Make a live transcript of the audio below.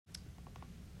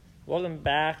Welcome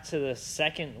back to the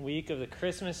second week of the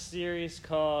Christmas series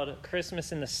called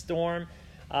Christmas in the Storm.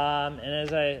 And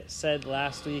as I said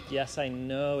last week, yes, I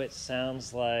know it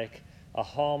sounds like a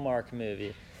Hallmark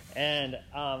movie. And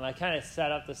I kind of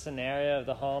set up the scenario of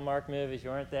the Hallmark movie. If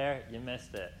you weren't there, you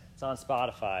missed it. It's on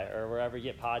Spotify or wherever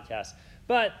you get podcasts.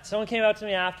 But someone came up to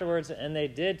me afterwards, and they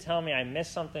did tell me I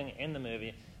missed something in the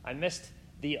movie. I missed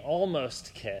the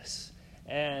almost kiss.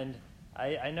 And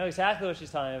I know exactly what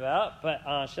she's talking about, but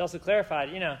she also clarified,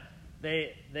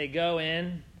 they go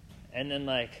in, and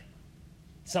then,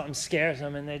 something scares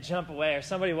them, and they jump away, or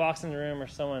somebody walks in the room, or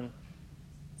someone's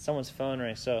phone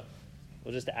rings, so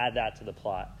we'll just add that to the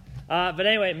plot. But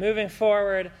anyway, moving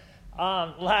forward,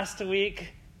 last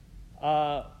week,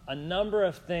 a number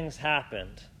of things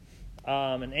happened.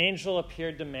 An angel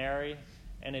appeared to Mary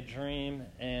in a dream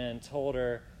and told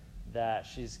her that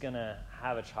she's going to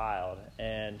have a child,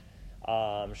 and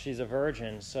she's a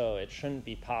virgin, so it shouldn't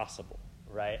be possible,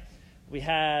 right? We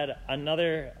had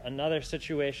another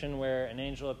situation where an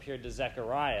angel appeared to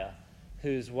Zechariah,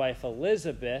 whose wife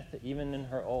Elizabeth, even in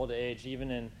her old age,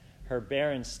 even in her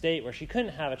barren state where she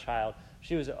couldn't have a child,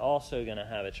 she was also going to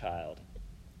have a child.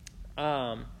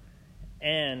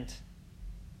 And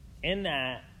in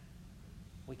that,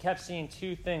 we kept seeing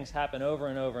two things happen over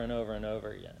and over and over and over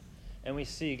again. And we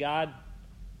see God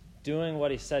doing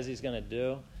what he says he's going to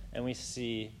do, and we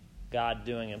see God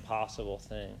doing impossible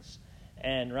things.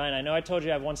 And Ryan, I know I told you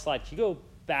I have one slide. Can you go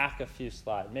back a few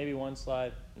slides? Maybe one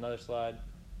slide, another slide,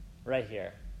 right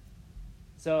here.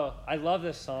 So I love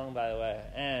this song, by the way.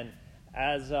 And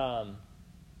as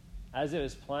it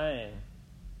was playing,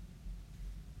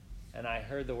 and I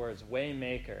heard the words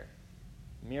Waymaker,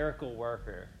 Miracle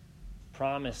Worker,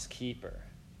 Promise Keeper.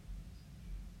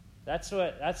 That's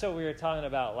what we were talking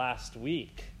about last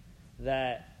week.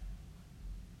 That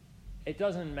it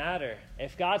doesn't matter.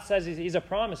 If God says he's a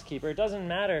promise keeper, it doesn't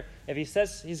matter. If he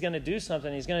says he's going to do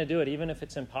something, he's going to do it, even if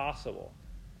it's impossible.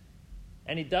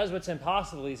 And he does what's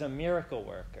impossible. He's a miracle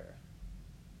worker.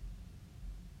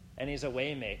 And he's a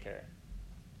way maker.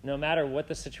 No matter what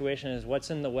the situation is,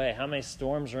 what's in the way, how many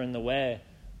storms are in the way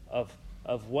of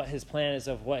what his plan is,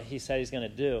 of what he said he's going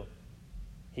to do,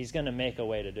 he's going to make a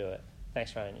way to do it.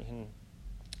 Thanks, Ryan. You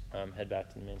can head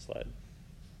back to the main slide.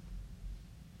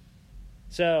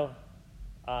 So,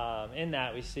 in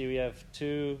that, we have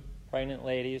two pregnant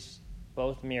ladies,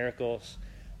 both miracles.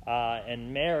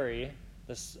 And Mary,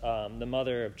 the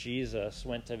mother of Jesus,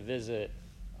 went to visit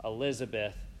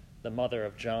Elizabeth, the mother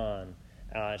of John.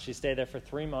 She stayed there for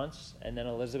 3 months, and then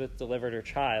Elizabeth delivered her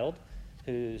child,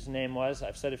 whose name was,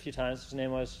 I've said it a few times, his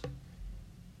name was?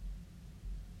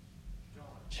 John.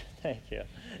 Thank you.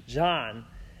 John.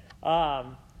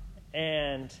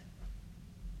 And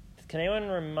can anyone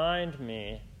remind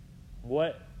me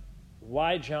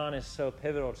why John is so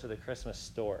pivotal to the Christmas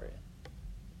story?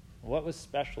 What was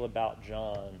special about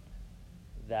John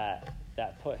that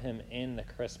put him in the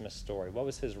Christmas story? What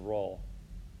was his role?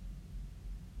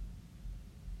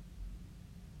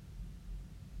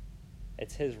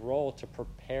 It's his role to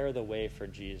prepare the way for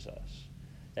Jesus.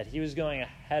 That he was going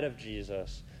ahead of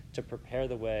Jesus to prepare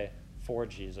the way for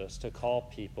Jesus, to call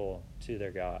people to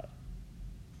their God,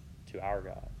 to our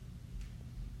God.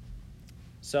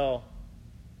 So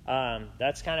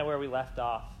that's kind of where we left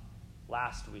off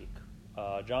last week.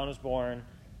 John was born.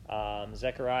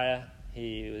 Zechariah,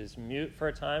 he was mute for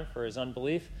a time for his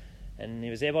unbelief, and he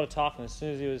was able to talk. And as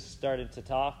soon as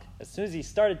he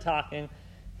started talking,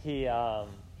 he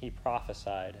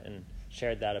prophesied and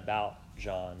shared that about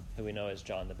John, who we know as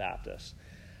John the Baptist.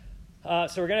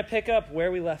 So we're going to pick up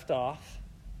where we left off,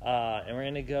 and we're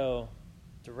going to go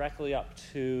directly up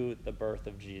to the birth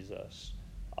of Jesus.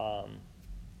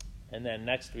 And then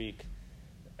next week,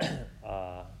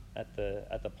 at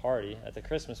the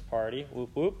Christmas party,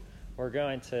 whoop whoop, we're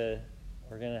going to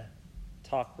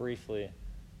talk briefly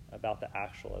about the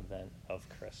actual event of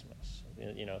Christmas.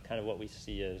 Kind of what we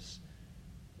see as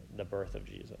the birth of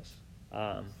Jesus.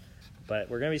 But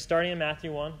we're going to be starting in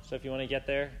Matthew 1. So if you want to get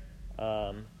there,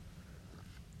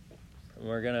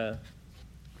 we're going to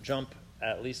jump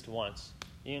at least once.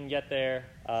 You can get there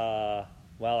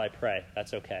while I pray.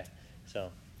 That's okay.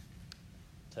 So,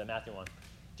 to Matthew 1.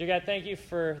 Dear God, thank you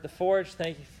for the Forge.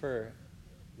 Thank you for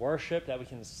worship, that we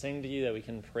can sing to you, that we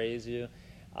can praise you,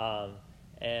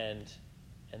 and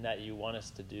that you want us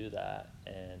to do that,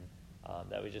 and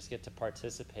that we just get to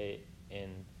participate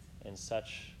in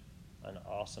such an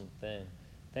awesome thing.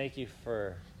 Thank you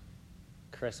for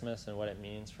Christmas and what it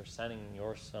means, for sending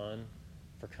your Son,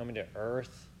 for coming to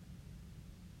earth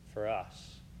for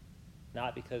us.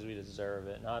 Not because we deserve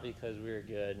it, not because we were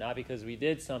good, not because we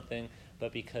did something,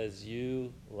 but because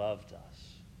you loved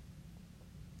us.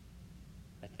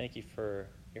 I thank you for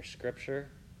your scripture,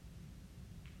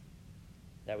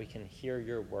 that we can hear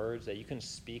your words, that you can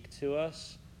speak to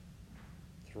us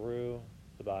through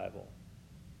the Bible.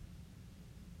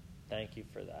 Thank you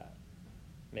for that.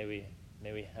 May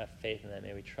we have faith in that.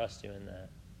 May we trust you in that.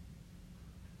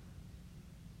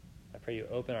 I pray you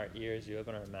open our ears, you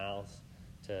open our mouths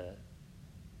to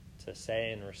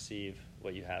say and receive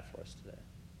what you have for us today.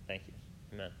 Thank you.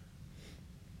 Amen.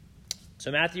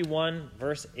 So Matthew 1,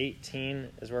 verse 18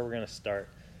 is where we're going to start.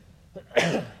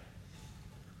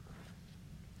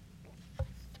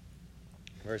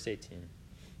 Verse 18.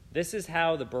 This is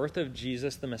how the birth of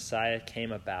Jesus the Messiah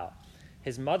came about.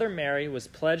 His mother Mary was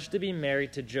pledged to be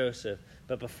married to Joseph,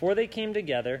 but before they came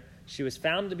together, she was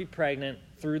found to be pregnant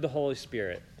through the Holy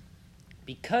Spirit.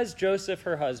 Because Joseph,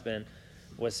 her husband,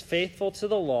 was faithful to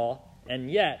the law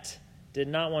and yet did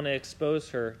not want to expose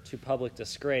her to public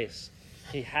disgrace,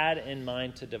 he had in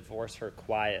mind to divorce her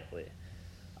quietly.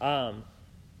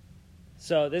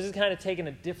 So this is kind of taking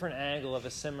a different angle of a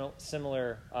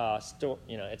similar story.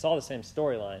 It's all the same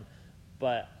storyline,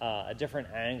 but a different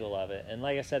angle of it. And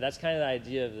like I said, that's kind of the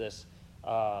idea of this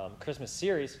Christmas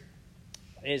series,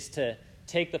 is to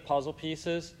take the puzzle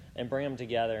pieces and bring them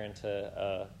together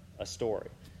into a story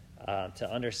to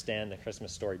understand the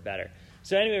Christmas story better.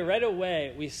 So anyway, right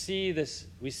away we see this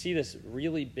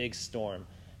really big storm,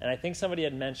 and I think somebody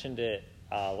had mentioned it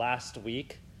last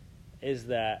week, is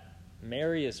that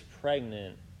Mary is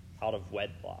pregnant out of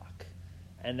wedlock,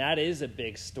 and that is a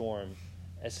big storm,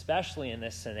 especially in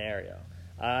this scenario.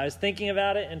 I was thinking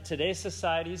about it, and today's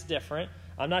society is different.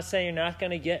 I'm not saying you're not going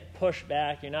to get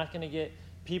pushback, you're not going to get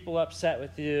people upset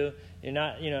with you, you're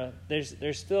not,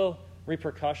 there's still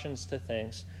repercussions to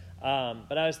things.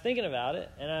 But I was thinking about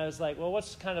it, and I was like, well,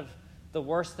 what's kind of the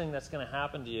worst thing that's going to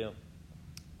happen to you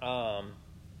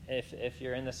if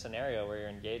you're in this scenario where you're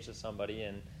engaged with somebody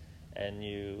and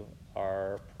you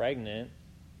are pregnant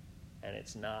and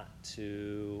it's not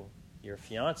to your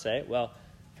fiance? Well,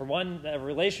 for one, the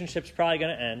relationship's probably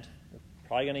going to end. You're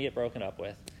probably going to get broken up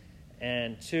with.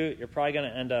 And two, you're probably going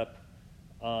to end up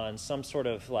on some sort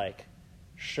of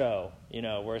show,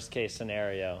 worst case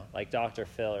scenario, like Dr.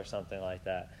 Phil or something like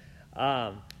that.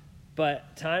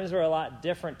 But times were a lot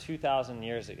different 2,000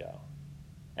 years ago.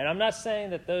 And I'm not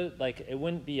saying that it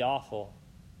wouldn't be awful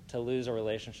to lose a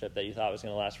relationship that you thought was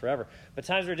going to last forever. But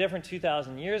times were different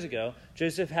 2,000 years ago.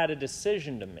 Joseph had a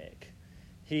decision to make.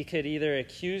 He could either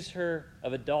accuse her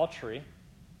of adultery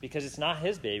because it's not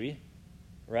his baby,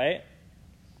 right?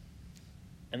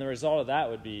 And the result of that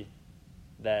would be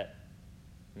that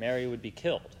Mary would be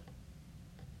killed.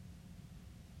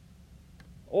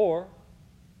 Or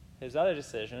his other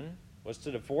decision was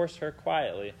to divorce her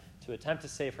quietly to attempt to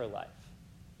save her life.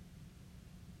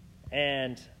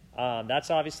 And that's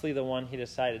obviously the one he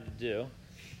decided to do.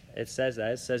 It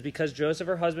says, because Joseph,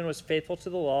 her husband, was faithful to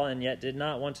the law and yet did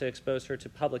not want to expose her to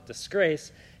public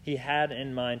disgrace, he had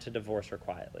in mind to divorce her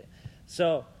quietly.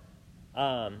 So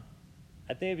I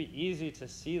think it'd be easy to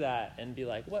see that and be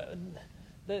like, what?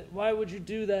 Why would you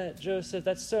do that, Joseph?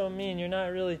 That's so mean. You're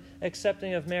not really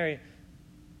accepting of Mary.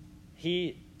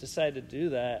 He decided to do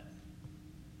that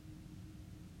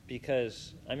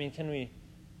because, can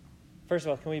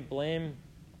we blame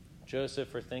Joseph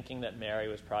for thinking that Mary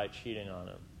was probably cheating on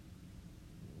him?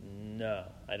 No,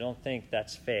 I don't think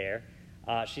that's fair.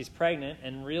 She's pregnant,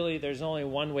 and really there's only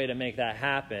one way to make that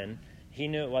happen. He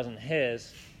knew it wasn't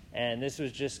his, and this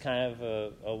was just kind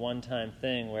of a one-time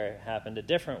thing where it happened a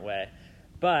different way.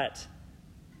 But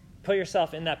put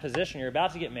yourself in that position. You're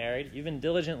about to get married. You've been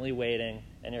diligently waiting,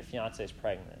 and your fiance's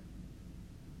pregnant.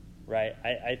 Right?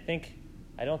 I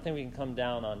don't think we can come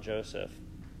down on Joseph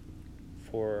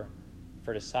for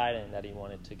deciding that he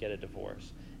wanted to get a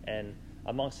divorce. And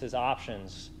amongst his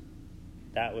options,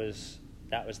 that was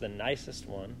the nicest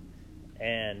one.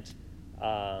 And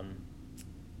I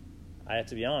have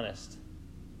to be honest,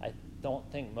 I don't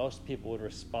think most people would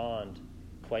respond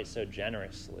quite so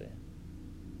generously.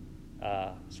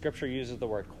 Scripture uses the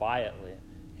word quietly.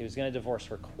 He was going to divorce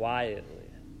her quietly.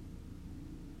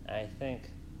 And I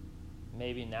think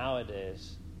maybe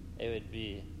nowadays it would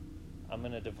be, I'm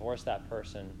going to divorce that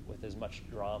person with as much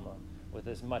drama, with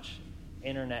as much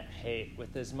internet hate,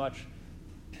 with as much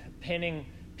pinning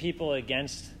people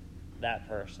against that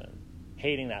person,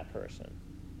 hating that person.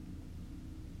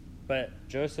 But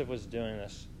Joseph was doing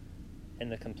this in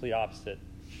the complete opposite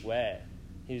way.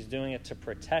 He was doing it to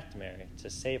protect Mary, to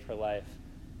save her life,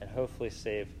 and hopefully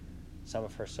save some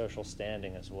of her social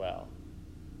standing as well.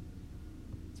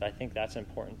 So I think that's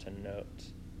important to note.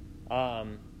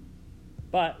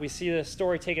 But we see the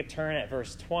story take a turn at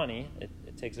verse 20.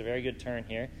 It takes a very good turn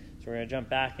here. So we're going to jump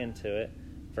back into it.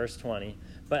 Verse 20.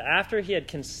 But after he had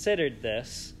considered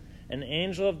this, an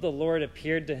angel of the Lord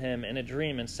appeared to him in a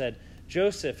dream and said,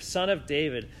 Joseph, son of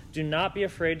David, do not be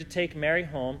afraid to take Mary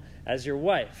home as your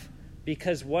wife,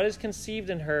 because what is conceived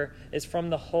in her is from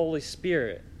the Holy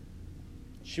Spirit.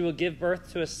 She will give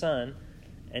birth to a son,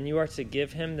 and you are to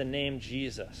give him the name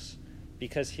Jesus,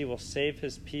 because he will save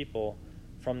his people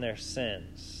from their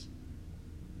sins.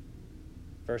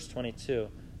 Verse 22.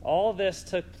 All this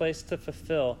took place to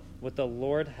fulfill what the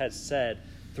Lord had said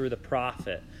through the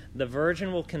prophet. The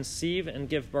virgin will conceive and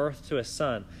give birth to a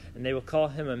son, and they will call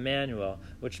him Emmanuel,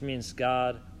 which means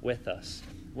God with us.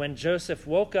 When Joseph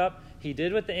woke up, he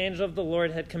did what the angel of the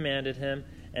Lord had commanded him,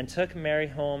 and took Mary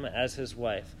home as his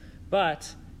wife.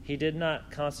 But he did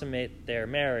not consummate their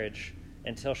marriage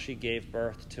until she gave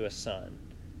birth to a son,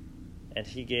 and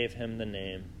he gave him the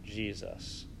name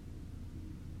Jesus.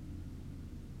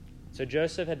 So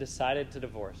Joseph had decided to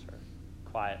divorce her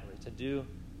quietly, to do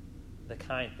the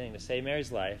kind thing, to save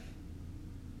Mary's life,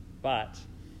 but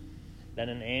then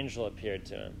an angel appeared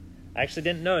to him. I actually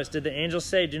didn't notice. Did the angel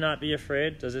say, do not be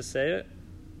afraid? Does it say it?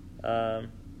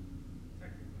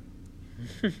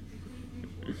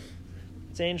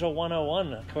 It's Angel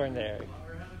 101, according to Eric.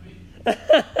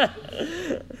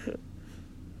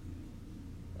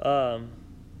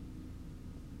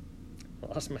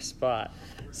 Lost my spot.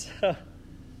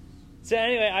 So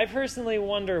anyway, I personally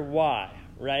wonder why,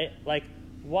 right? Like,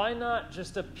 why not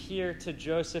just appear to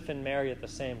Joseph and Mary at the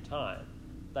same time?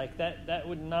 Like, that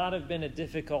would not have been a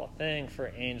difficult thing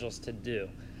for angels to do.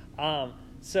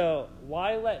 So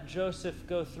why let Joseph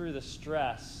go through the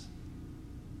stress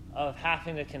of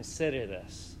having to consider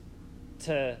this?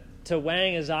 To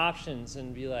weighing his options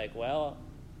and be like, well,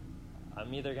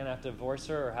 I'm either going to have to divorce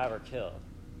her or have her killed.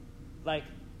 Like,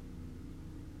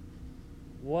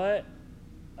 what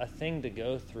a thing to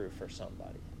go through for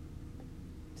somebody.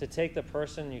 To take the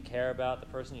person you care about, the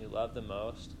person you love the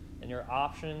most, and your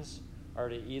options are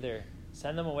to either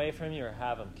send them away from you or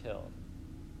have them killed.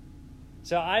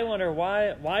 So I wonder,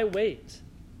 why wait?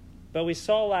 But we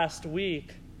saw last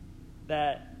week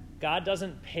that God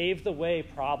doesn't pave the way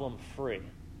problem-free,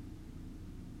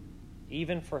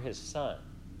 even for his son.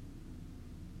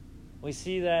 We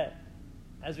see that,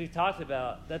 as we've talked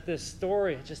about, that this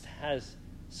story just has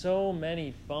so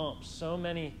many bumps, so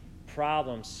many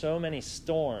problems, so many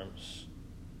storms,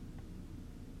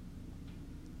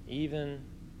 even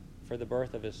for the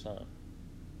birth of his son.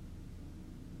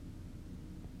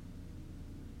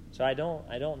 So I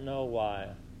don't know why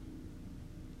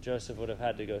Joseph would have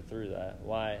had to go through that,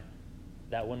 why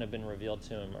that wouldn't have been revealed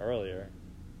to him earlier,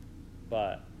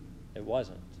 but it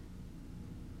wasn't.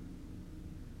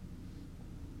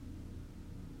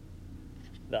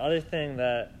 The other thing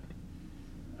that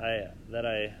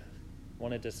I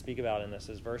wanted to speak about in this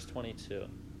is verse 22. It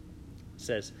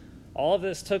says, all of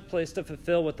this took place to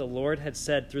fulfill what the Lord had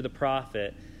said through the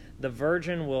prophet. The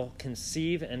virgin will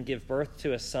conceive and give birth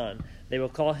to a son. They will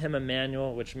call him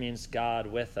Emmanuel, which means God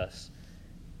with us.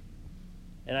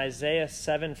 In Isaiah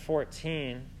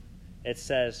 7:14, it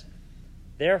says,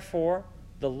 therefore,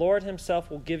 the Lord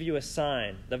himself will give you a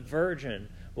sign. The virgin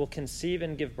will conceive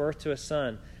and give birth to a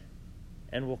son,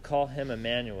 and will call him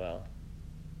Emmanuel.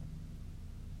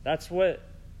 That's what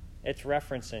it's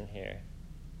referencing here.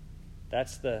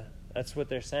 That's what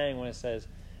they're saying when it says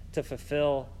to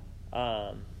fulfill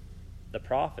the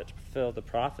prophet, to fulfill the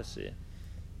prophecy.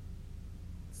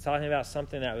 It's talking about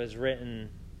something that was written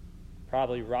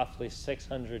probably roughly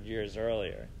 600 years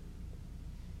earlier.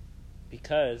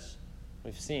 Because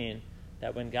we've seen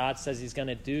that when God says he's going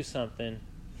to do something,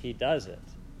 he does it.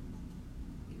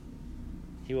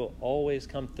 He will always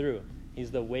come through.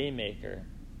 He's the way maker.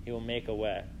 He will make a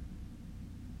way.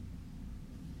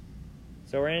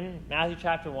 So we're in Matthew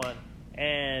chapter 1,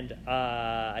 and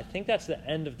I think that's the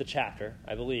end of the chapter,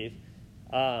 I believe.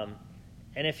 And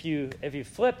if you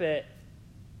flip it,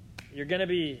 you're gonna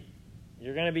be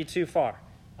too far.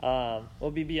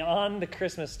 We'll be beyond the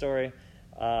Christmas story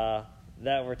that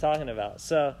we're talking about.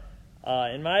 So,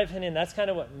 in my opinion, that's kind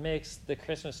of what makes the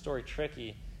Christmas story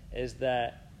tricky, is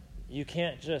that you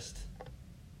can't just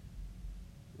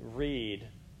read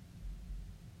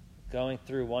going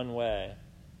through one way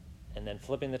and then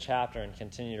flipping the chapter and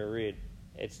continue to read.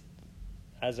 It's,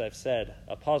 as I've said,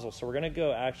 a puzzle. So we're going to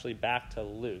go actually back to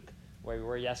Luke, where we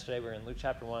were yesterday. We were in Luke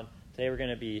chapter 1. Today we're going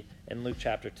to be in Luke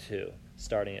chapter 2,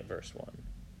 starting at verse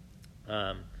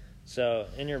 1. So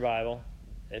in your Bible,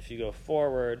 if you go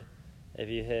forward, if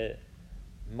you hit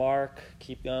Mark,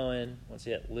 keep going. Once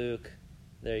you hit Luke,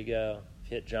 there you go.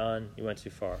 If you hit John, you went too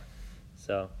far.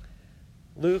 So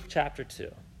Luke chapter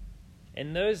 2.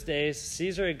 In those days,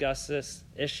 Caesar Augustus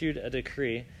issued a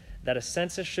decree that a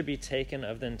census should be taken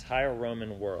of the entire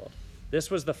Roman world.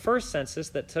 This was the first census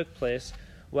that took place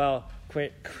while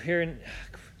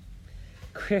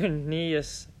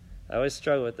Quirinius, I always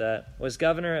struggle with that, was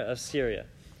governor of Syria,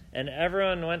 and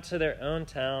everyone went to their own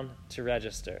town to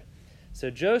register. So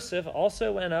Joseph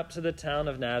also went up to the town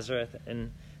of Nazareth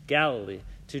in Galilee,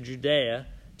 to Judea,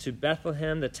 to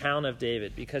Bethlehem, the town of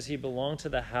David, because he belonged to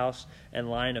the house and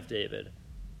line of David.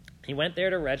 He went there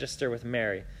to register with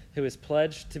Mary, who was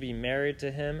pledged to be married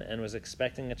to him and was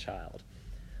expecting a child.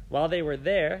 While they were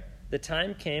there, the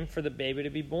time came for the baby to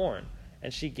be born,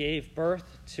 and she gave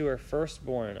birth to her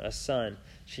firstborn, a son.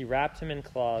 She wrapped him in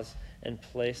cloths and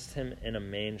placed him in a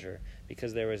manger,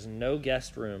 because there was no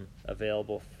guest room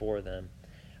available for them.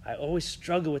 I always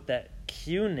struggle with that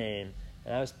Q name,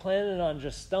 and I was planning on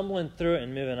just stumbling through it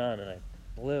and moving on, and I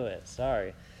blew it.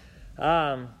 Sorry.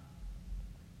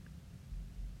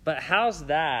 But how's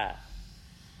that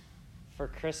for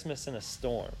Christmas in a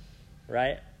storm,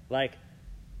 right? Like,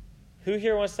 who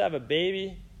here wants to have a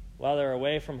baby while they're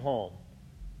away from home?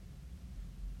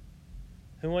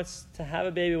 Who wants to have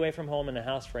a baby away from home in a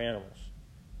house for animals?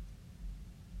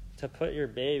 To put your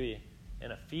baby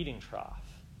in a feeding trough.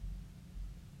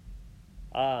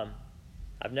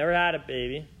 I've never had a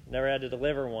baby, never had to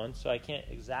deliver one, so I can't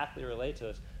exactly relate to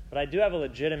this. But I do have a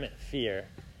legitimate fear,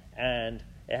 and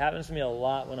it happens to me a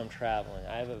lot when I'm traveling.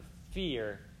 I have a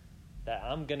fear that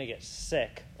I'm going to get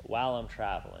sick while I'm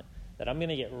traveling, that I'm going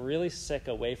to get really sick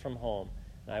away from home,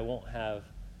 and I won't have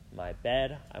my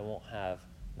bed, I won't have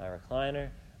my recliner,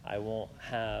 I won't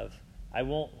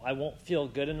feel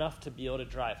good enough to be able to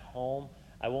drive home.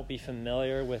 I won't be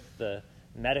familiar with the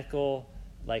medical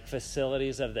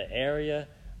facilities of the area.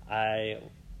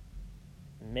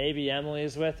 Maybe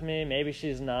Emily's with me, maybe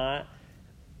she's not.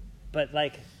 But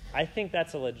I think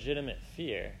that's a legitimate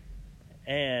fear.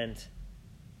 And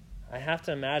I have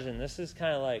to imagine this is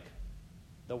kind of like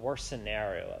the worst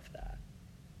scenario of that.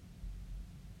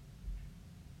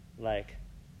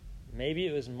 Maybe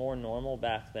it was more normal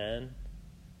back then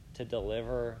to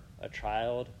deliver a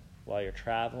child while you're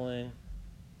traveling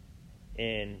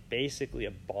in basically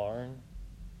a barn,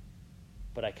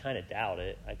 but I kind of doubt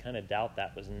it. I kind of doubt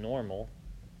that was normal.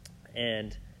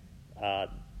 And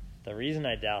the reason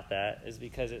I doubt that is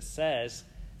because it says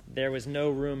there was no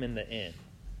room in the inn.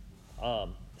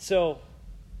 So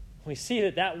we see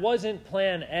that wasn't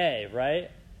plan A, right?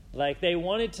 They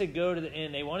wanted to go to the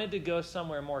inn. They wanted to go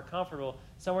somewhere more comfortable,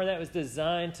 somewhere that was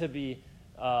designed to be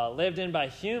lived in by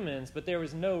humans, but there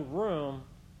was no room,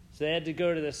 so they had to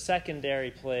go to the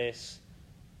secondary place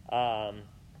full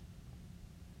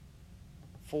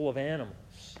of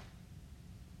animals.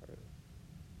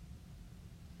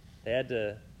 They had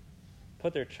to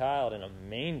put their child in a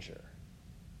manger.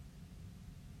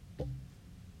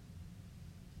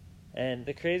 And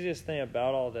the craziest thing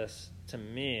about all this to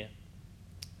me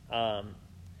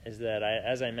is that,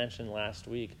 as I mentioned last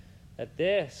week, that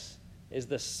this is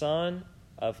the Son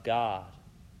of God.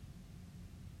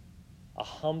 A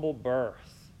humble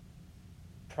birth.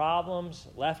 Problems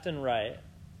left and right.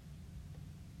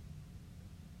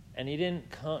 And he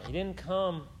didn't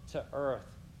come to earth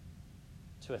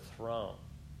to a throne.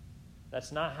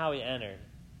 That's not how he entered.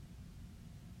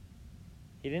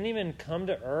 He didn't even come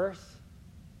to earth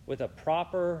with a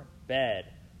proper bed,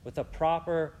 with a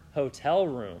proper hotel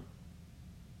room.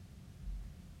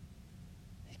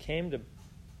 He came to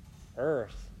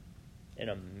earth in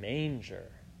a manger.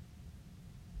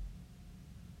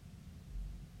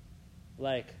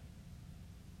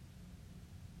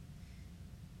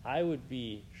 I would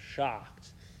be shocked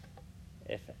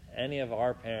if any of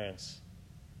our parents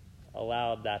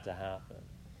allowed that to happen,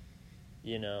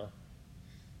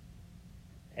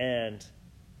 and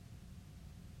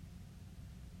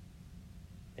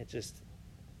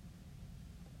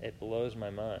it blows my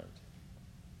mind.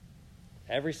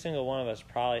 Every single one of us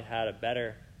probably had a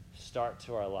better start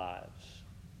to our lives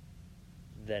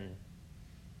than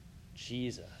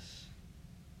Jesus,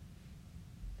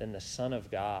 than the Son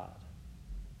of God,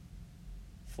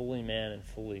 fully man and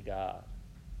fully God.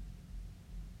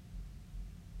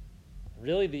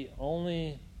 Really, the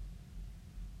only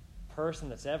person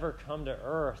that's ever come to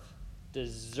earth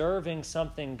deserving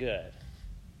something good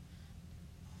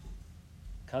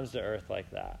comes to earth like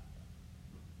that.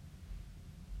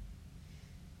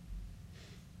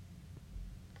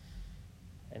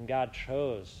 And God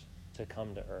chose to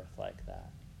come to earth like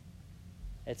that.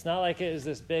 It's not like it was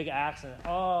this big accident.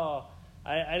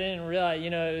 I didn't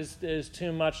realize, it was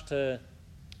too much to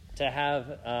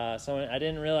have someone. I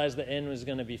didn't realize the inn was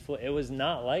going to be full. It was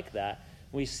not like that.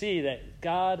 We see that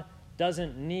God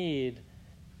doesn't need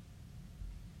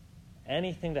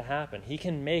anything to happen. He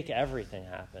can make everything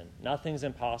happen. Nothing's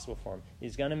impossible for him.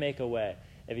 He's going to make a way.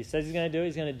 If he says he's going to do it,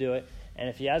 he's going to do it. And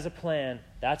if he has a plan,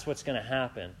 that's what's going to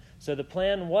happen. So the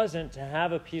plan wasn't to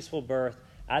have a peaceful birth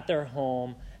at their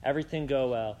home, everything go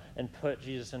well, and put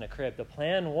Jesus in a crib. The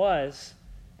plan was,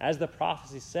 as the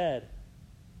prophecy said,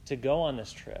 to go on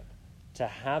this trip, to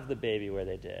have the baby where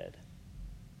they did.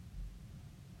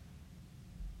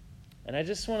 And I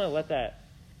just want to let that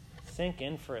sink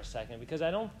in for a second, because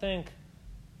I don't think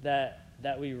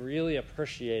that we really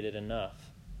appreciate it enough.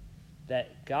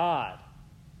 That God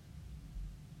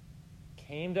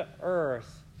came to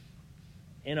earth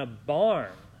in a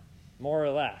barn, more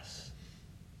or less.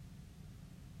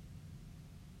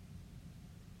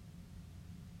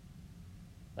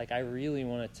 Like, I really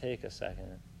want to take a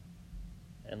second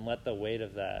and let the weight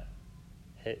of that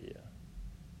hit you.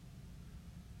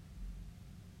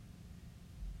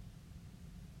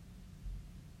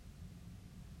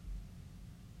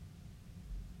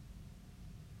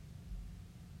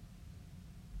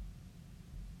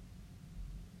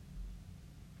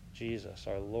 Jesus,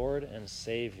 our Lord and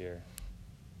Savior,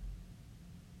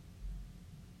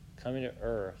 coming to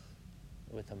earth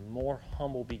with a more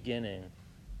humble beginning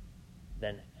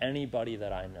than anybody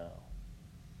that I know.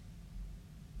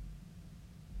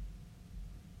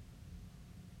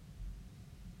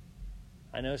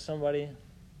 I know somebody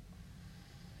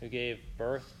who gave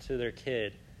birth to their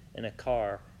kid in a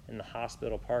car in the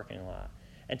hospital parking lot.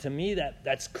 And to me,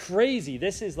 that's crazy.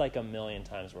 This is like 1,000,000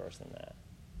 times worse than that.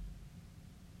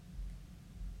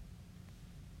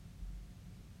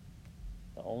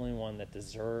 The only one that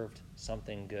deserved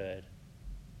something good,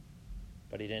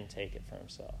 but he didn't take it for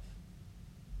himself.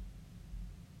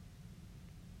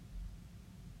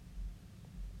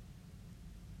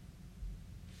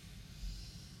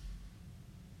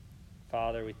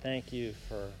 Father, we thank you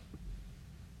for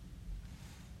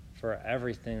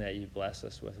everything that you bless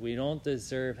us with. We don't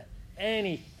deserve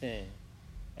anything,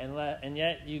 and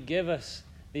yet you give us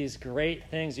these great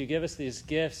things. You give us these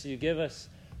gifts. You give us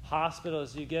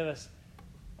hospitals. You give us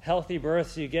healthy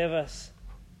births. You give us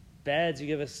beds. You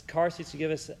give us car seats. You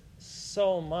give us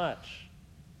so much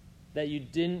that you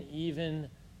didn't even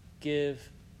give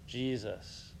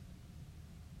Jesus.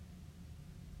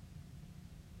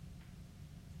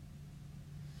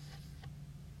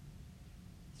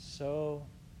 So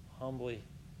humbly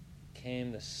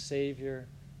came the Savior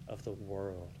of the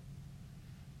world.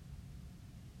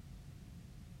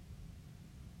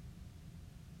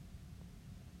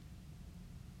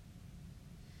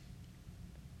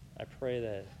 I pray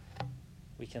that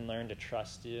we can learn to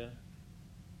trust you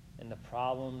in the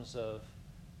problems of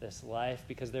this life,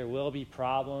 because there will be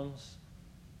problems,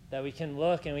 that we can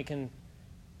look and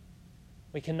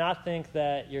we cannot think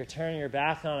that you're turning your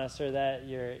back on us, or that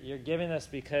you're giving us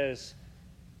because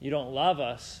you don't love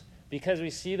us, because we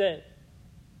see that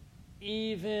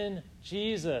even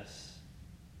Jesus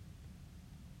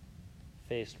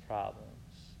faced problems.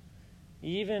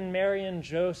 Even Mary and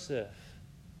Joseph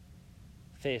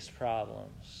faced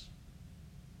problems.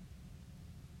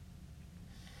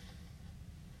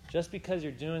 Just because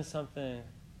you're doing something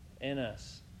in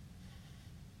us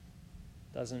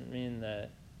doesn't mean that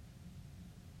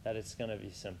it's going to be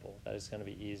simple, that it's going to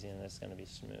be easy, and that it's going to be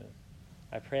smooth.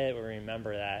 I pray that we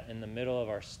remember that in the middle of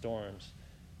our storms.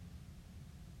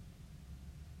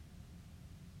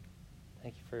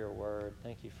 Thank you for your word.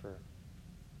 Thank you for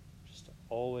just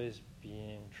always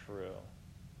being true.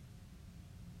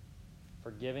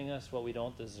 For giving us what we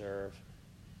don't deserve.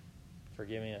 For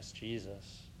giving us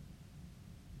Jesus.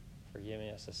 For giving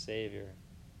us a Savior.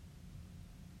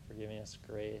 For giving us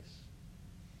grace.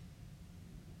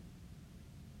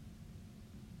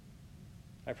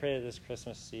 I pray that this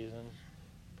Christmas season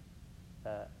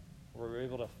that we're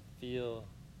able to feel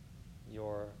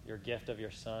your gift of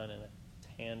your Son in a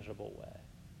tangible way.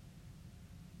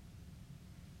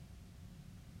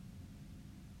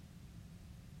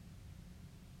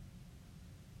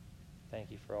 Thank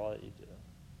you for all that you do.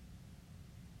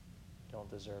 You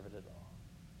don't deserve it at all.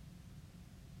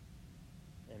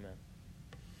 Amen.